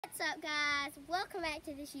What's up, guys? Welcome back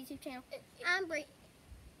to this YouTube channel. I'm Bree.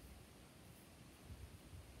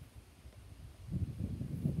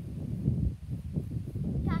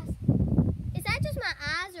 Guys, is that just my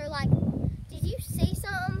eyes, or like, did you see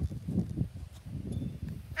something?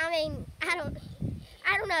 I mean, I don't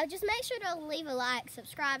know. Just make sure to leave a like,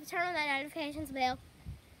 subscribe, turn on that notifications bell,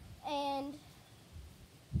 and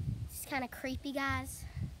it's kind of creepy, guys.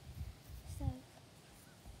 So,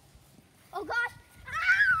 oh gosh.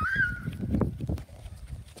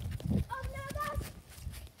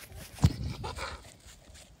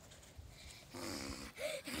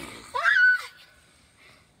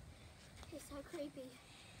 Creepy.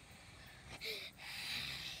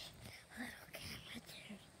 Little camera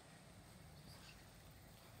too.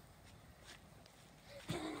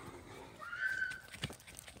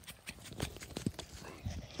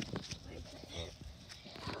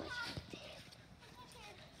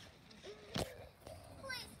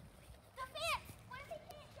 Please, the fence. What if he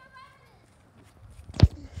can't jump over this?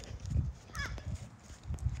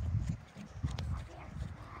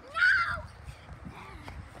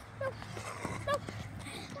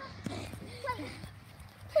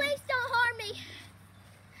 Please don't harm me.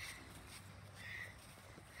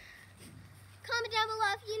 Comment down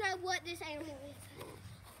below if you know what this animal is.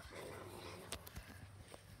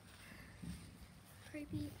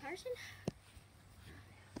 Creepy person.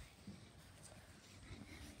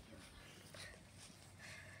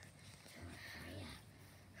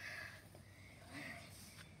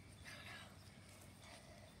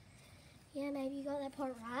 Yeah, maybe you got that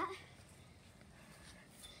part right.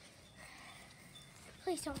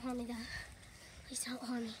 Please don't harm me, though. Please don't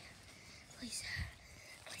harm me. Please.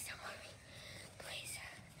 Please don't harm me. Please.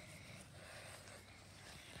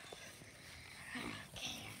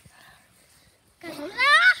 Okay. Guys,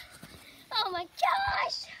 ah! Oh my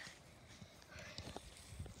gosh!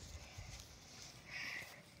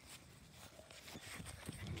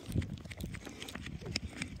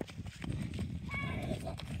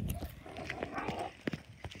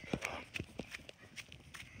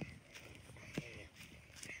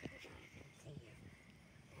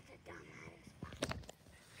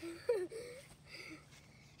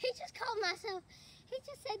 He just called myself. He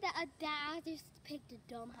just said that I just picked a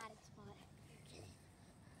dumb hiding spot.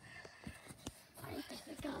 Where do you think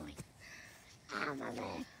we're going? Oh my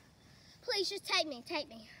man. Please just take me. Take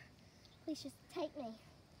me. Please just take me.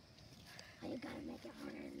 Oh, you gotta make it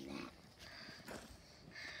harder than that.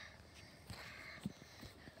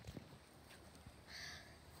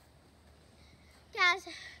 Guys,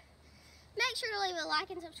 make sure to leave a like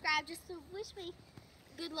and subscribe just to wish me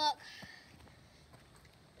good luck.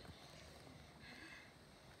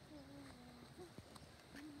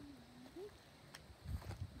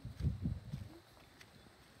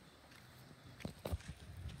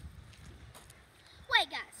 Wait,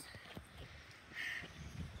 guys.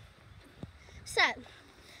 So,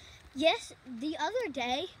 yes, the other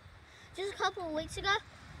day, just a couple of weeks ago,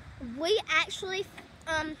 we actually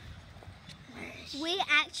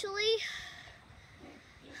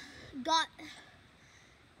got,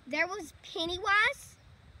 there was Pennywise,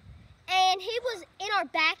 and he was in our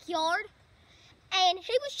backyard, and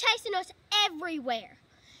he was chasing us everywhere.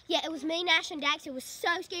 Yeah, it was me, Nash, and Dax. It was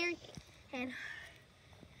so scary, and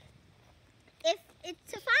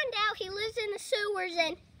to find out, he lives in the sewers,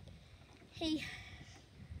 and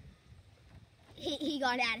he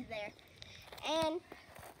got out of there, and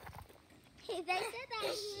they said that he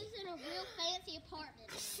lives in a real fancy apartment.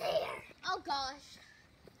 Oh gosh,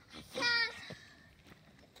 guys.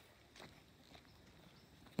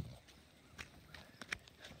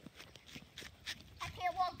 I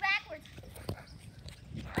can't walk backwards.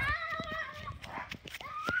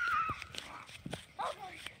 Oh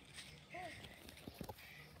gosh.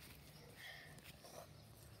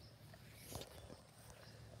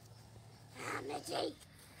 I'm itchy.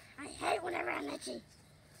 I hate whenever I'm itchy.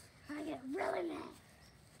 I get really mad.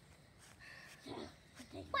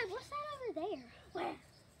 Wait, what's that over there? Where?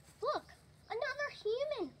 Look, another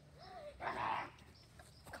human.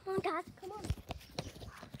 Come on, guys, come on.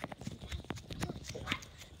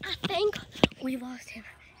 I think we lost him.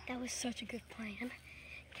 That was such a good plan.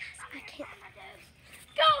 Guys, I can't.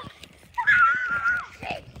 Go!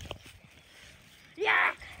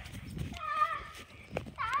 Yeah!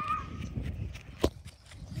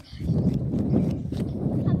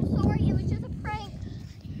 I'm sorry, it was just a prank.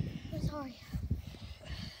 I'm sorry.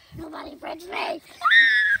 Nobody friends me.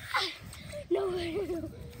 No, no, no,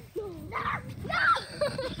 no, no,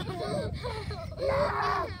 no.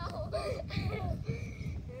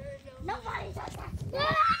 Nobody does that.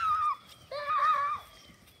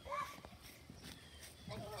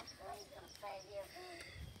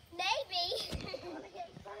 I'm gonna get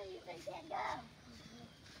in front of you so you can't go.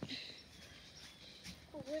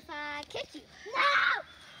 What if I kick you? No!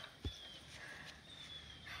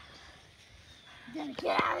 You're gonna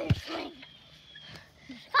get out of your swing.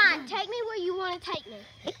 Fine, take me where you want to take me.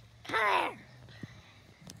 Come here.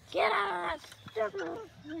 Get out of that stupid little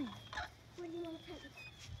swing. Where do you want to take me?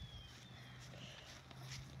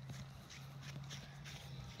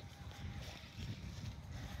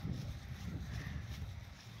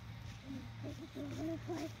 Take me to a little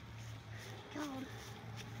place called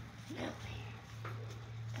nowhere.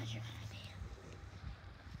 Because you're gonna see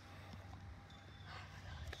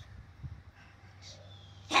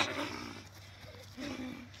it.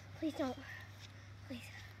 Please don't. Please.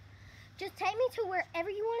 Just take me to wherever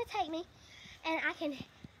you want to take me, and I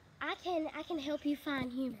can help you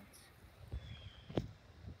find humans.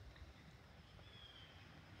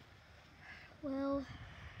 Well,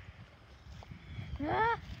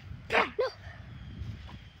 no.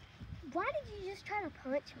 Why did you just try to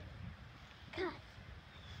punch me? God.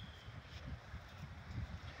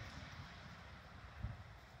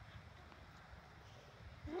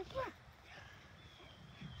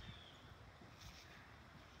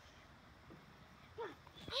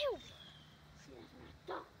 Ew.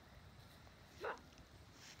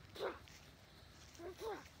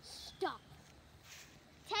 Stop.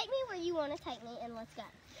 Take me where you want to take me, and let's go.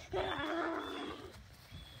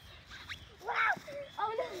 Wow!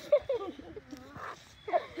 Oh no!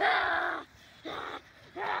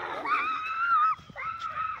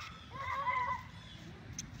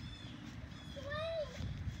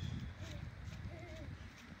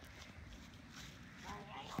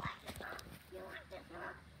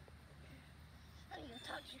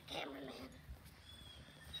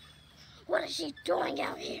 What is she doing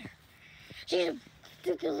out here? She's a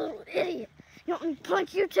stupid little idiot. You want me to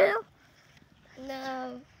punch you too?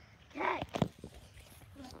 No. Hey.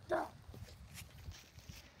 Stop.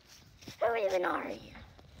 Who even are you?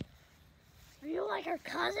 Are you like her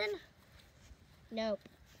cousin? Nope.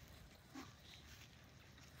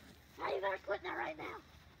 How you better quit that right now.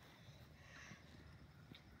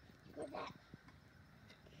 Quit that.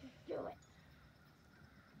 Do it.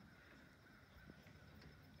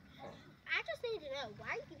 I just need to know, why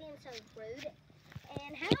are you being so rude?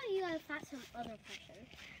 And how about you go find some other person?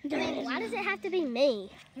 I mean, why does it have to be me?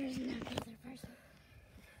 There's no other person.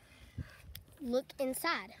 Look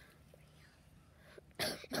inside.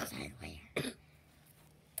 Inside where?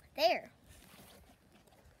 There.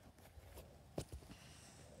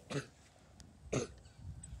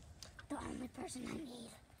 The only person I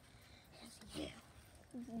need is you.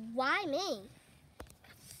 Why me?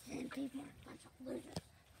 Then people are a bunch of losers.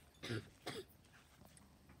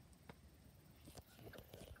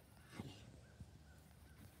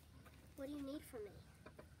 What do you need from me?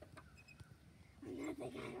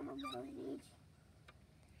 Nothing. I don't really need you.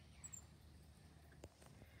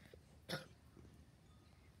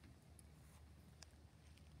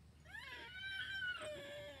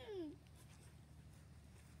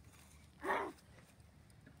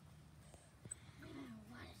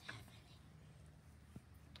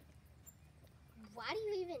 Why do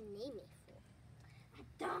you even need me for? I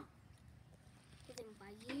don't. Well, then why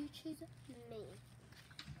you choose me?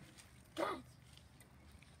 Guys,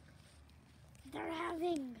 they're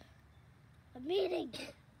having a meeting.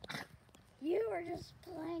 You were just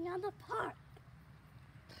playing on the park.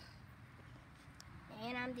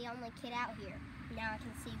 And I'm the only kid out here. Now I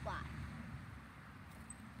can see why.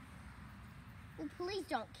 Well, please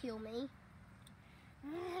don't kill me. Do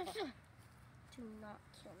not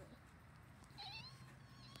kill me.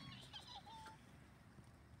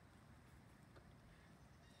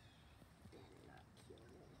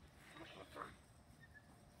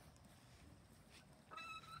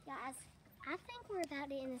 Guys, I think we're about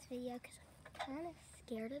to end this video because I'm kind of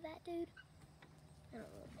scared of that dude.